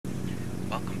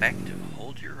welcome back to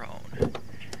Hold Your Own.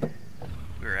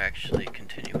 We're actually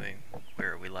continuing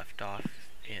where we left off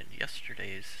in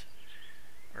yesterday's,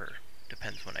 or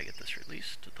depends when I get this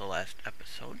released, the last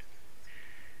episode.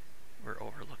 We're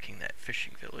overlooking that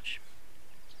fishing village.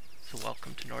 So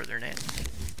welcome to Northern Ants,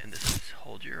 and this is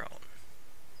Hold Your Own.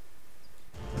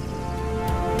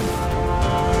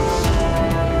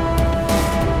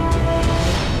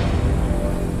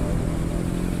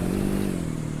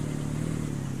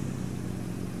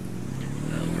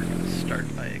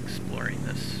 Start by exploring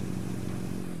this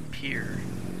pier,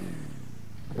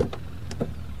 as long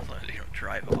as you don't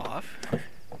drive off. I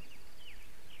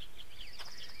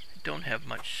don't have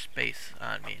much space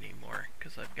on me anymore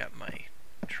because I've got my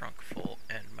trunk full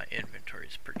and my inventory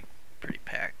is pretty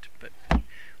packed, but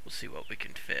we'll see what we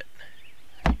can fit.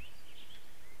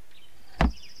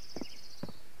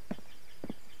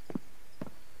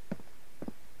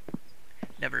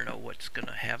 Never know what's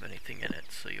gonna have anything in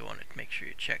it, so you want to make sure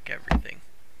you check everything.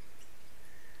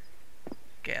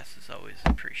 Gas is always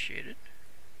appreciated,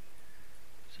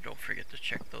 so don't forget to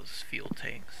check those fuel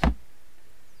tanks. Some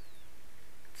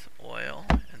oil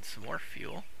and some more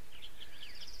fuel.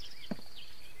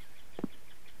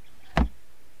 I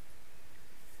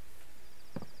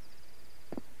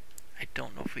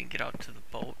don't know if we can get out to the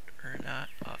boat or not.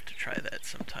 I'll have to try that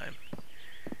sometime.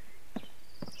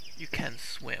 You can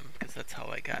swim, because that's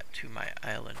how I got to my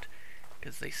island,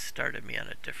 because they started me on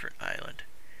a different island,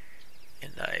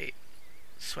 and I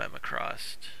swam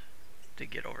across to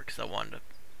get over, because I wanted to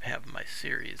have my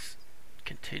series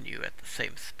continue at the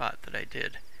same spot that I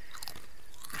did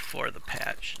before the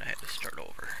patch, and I had to start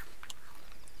over.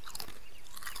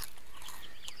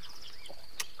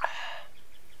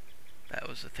 That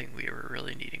was the thing we were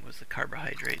really needing, was the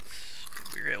carbohydrates.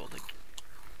 We were able to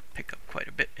pick up quite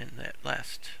a bit in that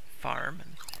last farm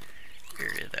and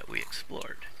area that we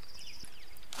explored.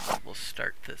 We'll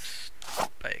start this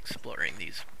by exploring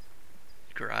these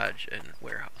garage and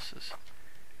warehouses,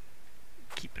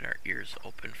 keeping our ears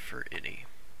open for any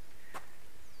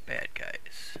bad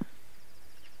guys.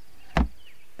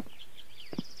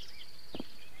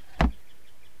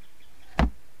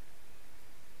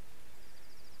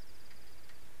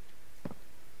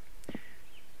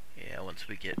 Yeah, once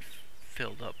we get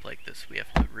filled up like this, we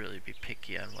have to really be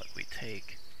picky on what we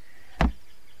take.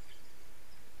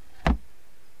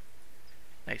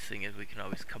 Nice thing is we can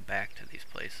always come back to these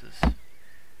places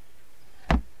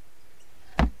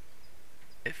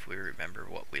if we remember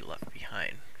what we left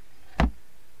behind.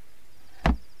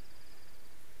 Oh,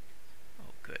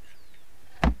 good.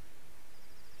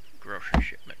 Grocery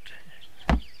shipment.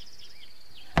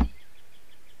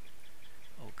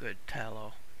 Oh, good.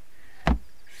 Tallow.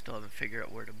 Still haven't figured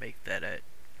out where to make that at,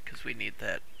 because we need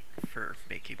that for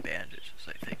making bandages,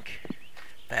 I think.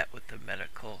 That with the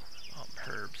medical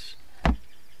herbs.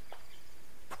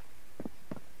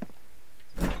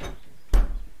 I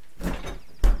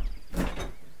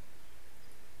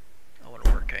want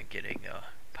to work on getting a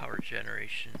power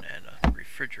generation and a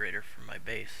refrigerator for my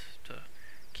base to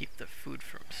keep the food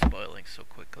from spoiling so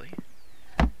quickly.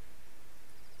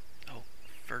 Oh,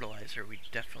 fertilizer, we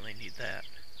definitely need that.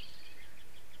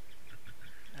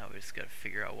 Now we just got to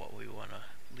figure out what we want to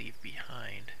leave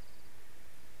behind.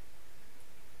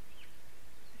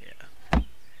 Yeah,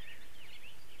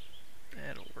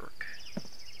 that'll work.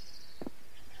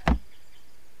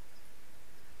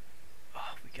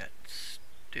 Oh, we got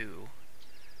stew.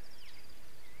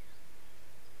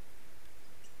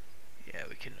 Yeah,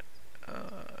 we can, I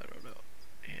don't know.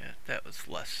 Yeah, that was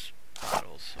less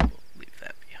bottles, so we'll leave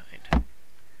that behind.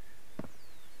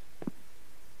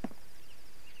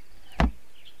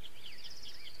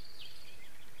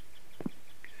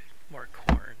 More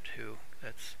corn too.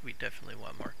 We definitely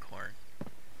want more corn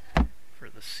for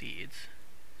the seeds.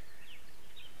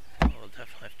 We'll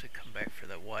definitely have to come back for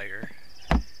the wire.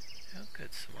 Oh,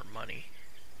 good, some more money.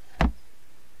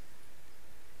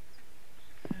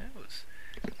 That was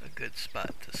a good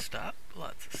spot to stop.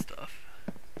 Lots of stuff.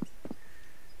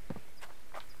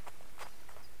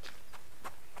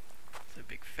 The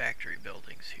big factory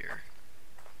buildings here.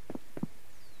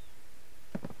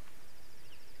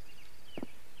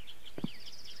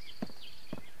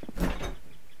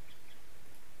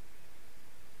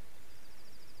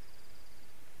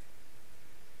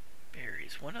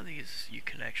 One of these you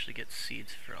can actually get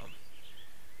seeds from.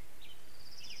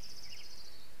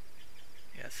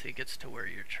 Yeah, see, it gets to where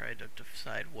you're trying to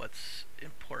decide what's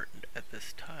important at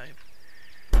this time.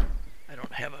 I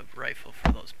don't have a rifle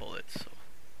for those bullets, so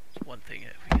it's one thing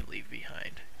that we can leave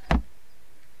behind.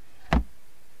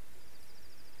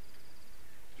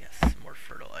 Yes, more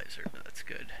fertilizer, but that's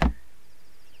good.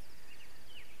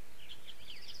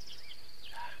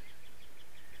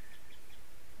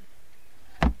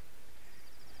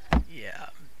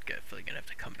 probably gonna have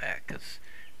to come back because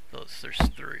there's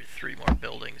three more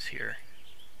buildings here.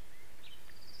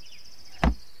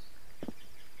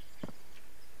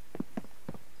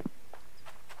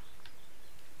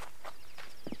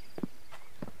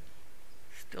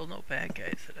 Still no bad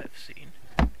guys that I've seen.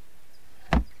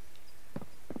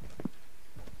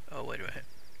 Oh, wait a minute.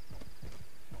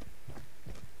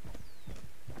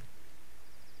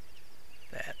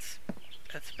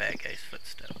 That's bad guy's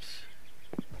footsteps.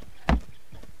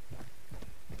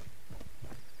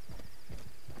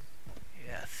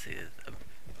 Yeah, see, I'm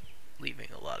leaving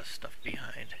a lot of stuff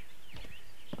behind.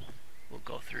 We'll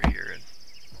go through here and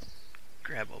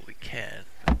grab what we can,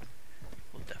 but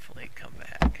we'll definitely come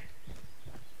back.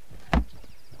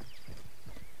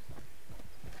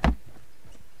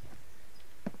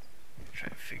 Try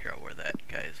to figure out where that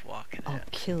guy is walking at. I'll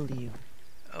kill you.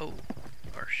 Oh,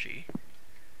 or she.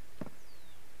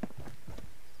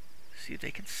 See,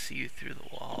 they can see you through the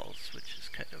walls, which is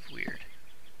kind of weird.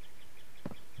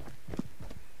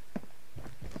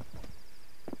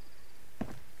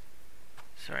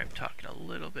 Sorry, I'm talking a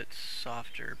little bit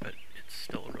softer, but it's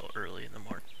still real early in the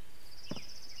morning.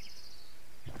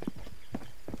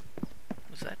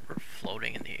 Was that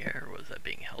floating in the air, or was that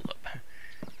being held up?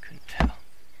 Couldn't tell.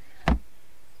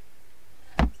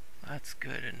 That's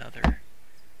good, another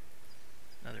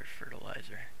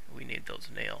fertilizer. We need those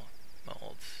nail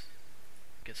molds.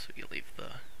 Guess we can leave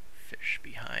the fish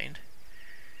behind.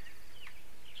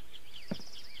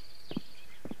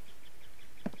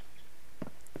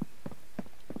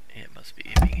 It must be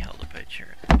being held up by a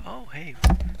chair. Oh, hey,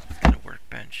 it's got a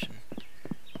workbench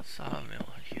and sawmill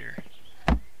here.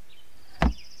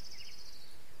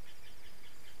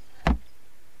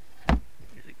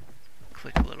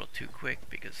 Click a little too quick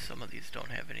because some of these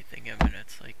don't have anything in it.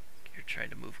 It's like you're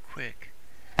trying to move quick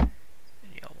and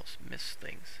you almost miss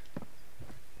things.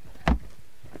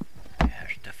 Yeah,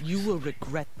 definitely. You will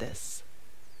regret this.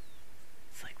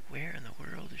 It's like, where in the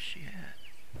world is she at?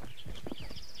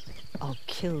 I'll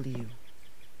kill you.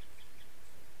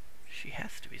 She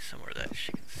has to be somewhere that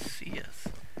she can see us.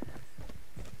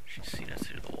 She's seen us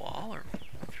through the wall or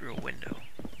through a window.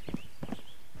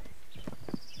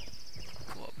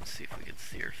 Go up and see if we can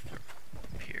see her from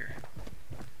up here.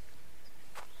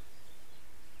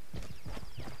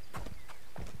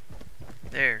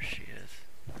 There she is.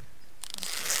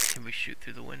 Okay. Can we shoot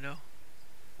through the window?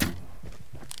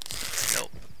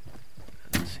 Nope.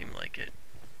 Doesn't seem like it.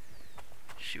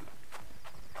 Shoot.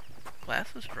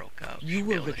 Glasses broke out. You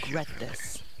will regret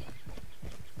this.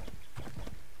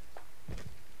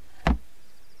 Yeah,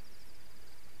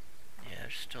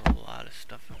 there's still a lot of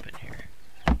stuff up in here.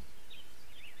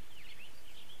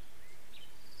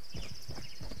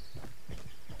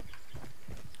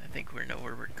 I think we know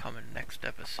where we're coming next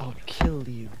episode. I'll kill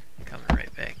you. Coming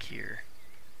right back here.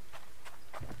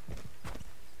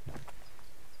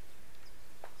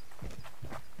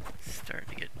 It's starting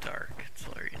to get dark. It's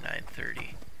already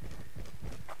 9:30.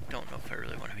 Don't know if I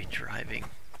really want to be driving.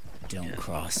 Don't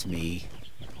cross me.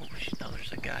 Oh, now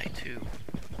there's a guy too.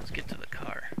 Let's get to the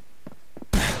car.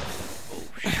 Oh,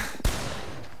 shit.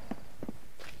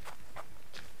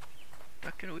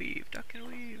 Duck and weave, duck and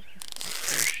weave.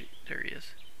 There he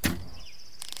is.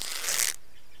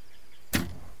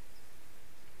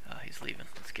 Oh, he's leaving.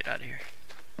 Let's get out of here.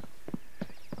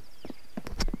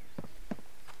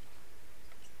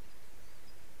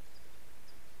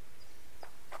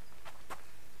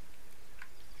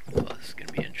 Oh, this is going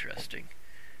to be interesting.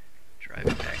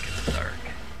 Driving back in the dark.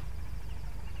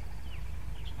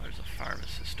 Oh, there's a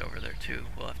pharmacist over there too.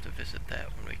 We'll have to visit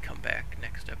that when we come back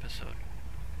next episode.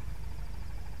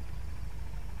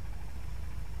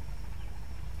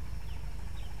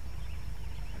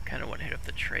 I kind of want to hit up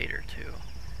the trader too.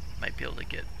 Might be able to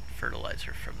get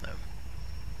fertilizer from them.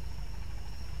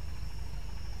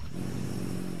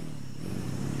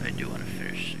 But I do want to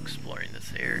finish exploring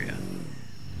this area.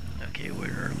 Okay, where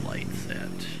are lights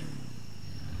at?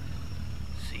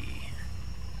 See.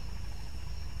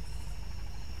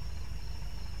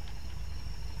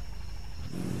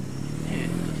 Yeah, it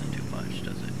doesn't do much,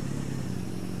 does it?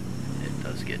 It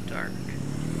does get dark.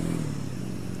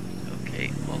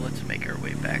 Okay, well, let's make our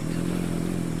way back to the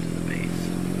base.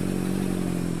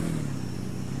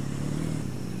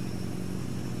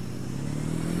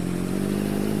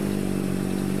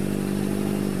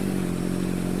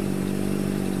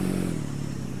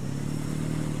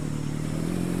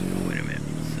 Oh, wait a minute.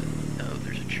 Oh,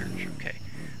 there's a church. Okay.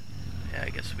 Yeah, I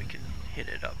guess we can hit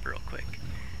it up real quick.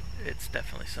 It's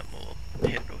definitely something we'll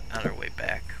hit on our way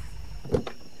back.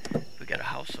 We got a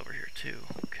house over here too.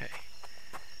 Okay.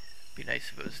 Be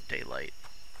nice if it was daylight.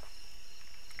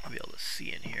 I'll be able to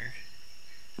see in here.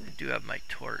 I do have my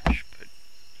torch, but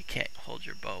you can't hold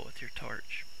your bow with your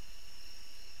torch.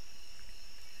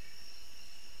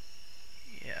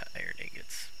 Yeah, iron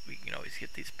ingots. We can always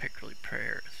get these prickly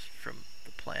pears from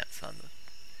the plants on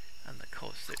the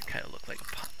coast that kind of look like a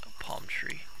palm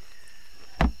tree.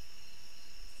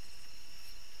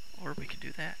 Or we could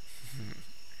do that.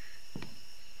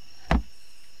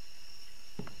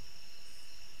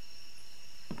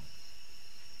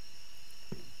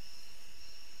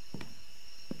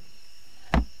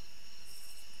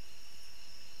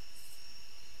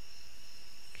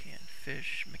 Canned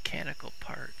fish, mechanical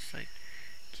parts. I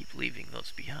keep leaving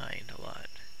those behind a lot.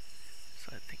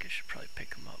 So I think I should probably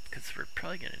pick them up, because we're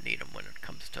probably going to need them when it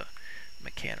comes to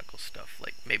mechanical stuff,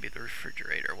 like maybe the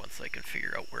refrigerator, once I can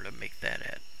figure out where to make that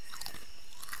at.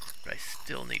 But I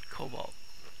still need cobalt.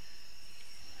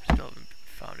 Still haven't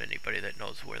found anybody that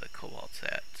knows where the cobalt's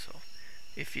at, so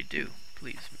if you do,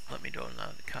 please let me know in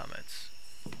the comments.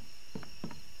 I'm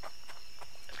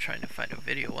trying to find a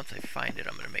video. Once I find it,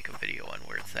 I'm going to make a video on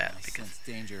where it's at, because sense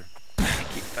danger. I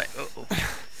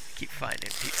keep finding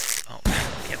people. Oh,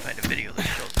 I can't find a video that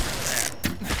shows where it's at.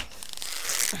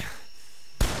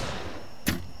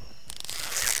 Oh,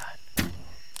 God.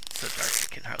 It's so dark I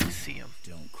can hardly see him.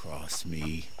 Don't cross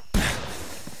me. I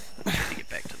need to get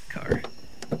back to the car.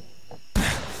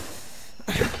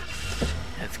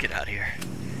 Let's get out of here.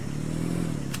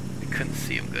 I couldn't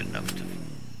see him good enough to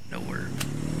know where.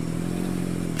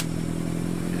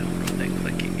 I don't know what that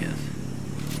clicking is.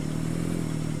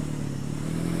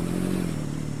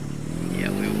 Yeah,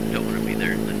 we don't want to be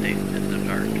there in the day, in the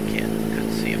dark.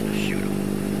 Couldn't see him to shoot him.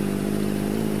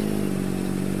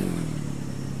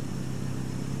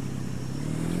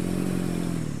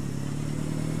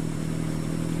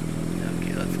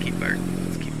 Okay, let's keep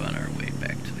on our way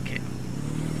back to the cave.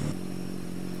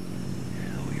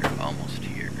 We are almost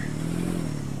here.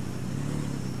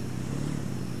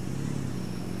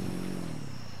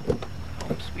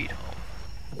 Home sweet home.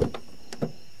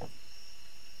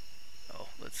 Oh,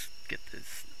 let's get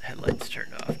these headlights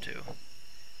turned off too.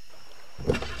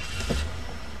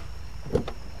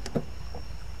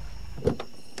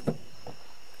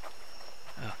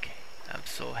 Okay, I'm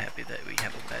so happy that we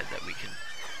have a bed that we can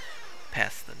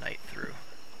pass the night through.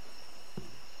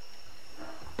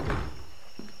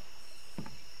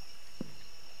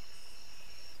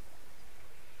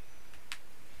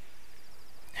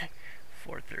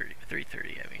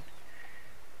 I mean.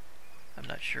 I'm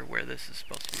not sure where this is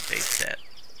supposed to be based at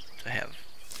to have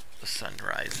the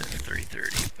sunrise at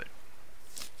 3:30, but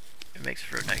it makes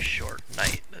for a nice short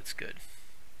night. That's good.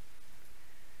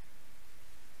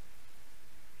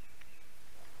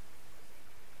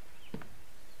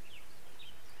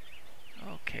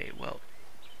 Okay, well,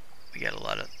 we got a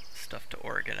lot of stuff to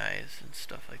organize and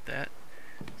stuff like that,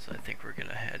 so I think we're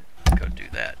gonna go do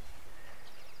that.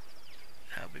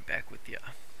 I'll be back with you.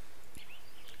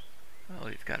 Well,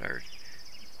 we've got our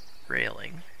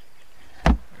railing.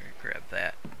 We're gonna grab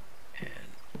that,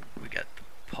 and we got the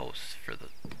posts for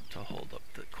to hold up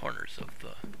the corners of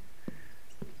the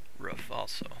roof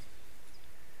also.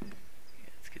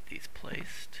 Let's get these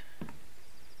placed.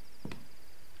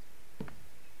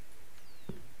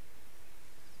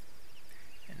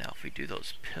 And now if we do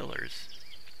those pillars,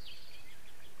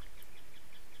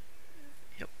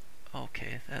 yep,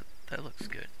 okay, that looks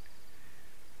good.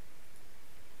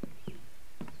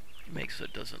 Makes so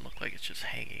it doesn't look like it's just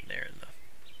hanging there in the.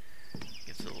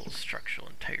 Gives it a little structural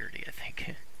integrity, I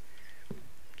think.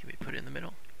 Can we put it in the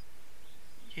middle?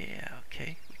 Yeah,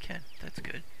 okay, we can. That's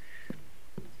good.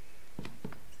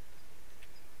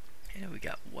 And we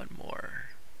got one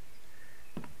more.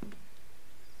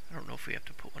 I don't know if we have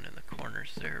to put one in the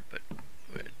corners there, but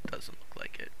it doesn't look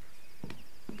like it.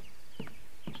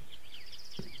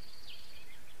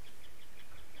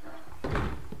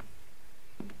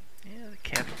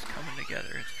 Cabin's coming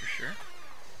together, that's for sure.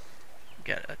 We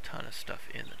got a ton of stuff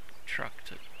in the truck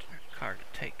car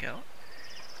to take out.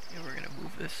 And we're gonna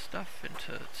move this stuff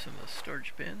into some of the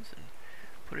storage bins and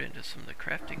put it into some of the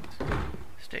crafting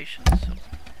stations. So,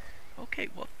 okay,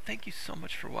 well, thank you so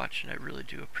much for watching. I really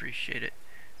do appreciate it.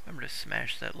 Remember to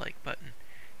smash that like button.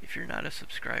 If you're not a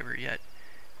subscriber yet,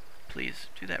 please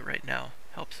do that right now.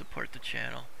 Help support the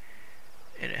channel,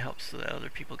 and it helps so that other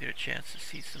people get a chance to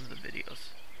see some of the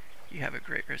videos. You have a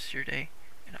great rest of your day,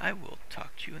 and I will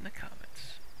talk to you in the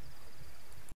comments.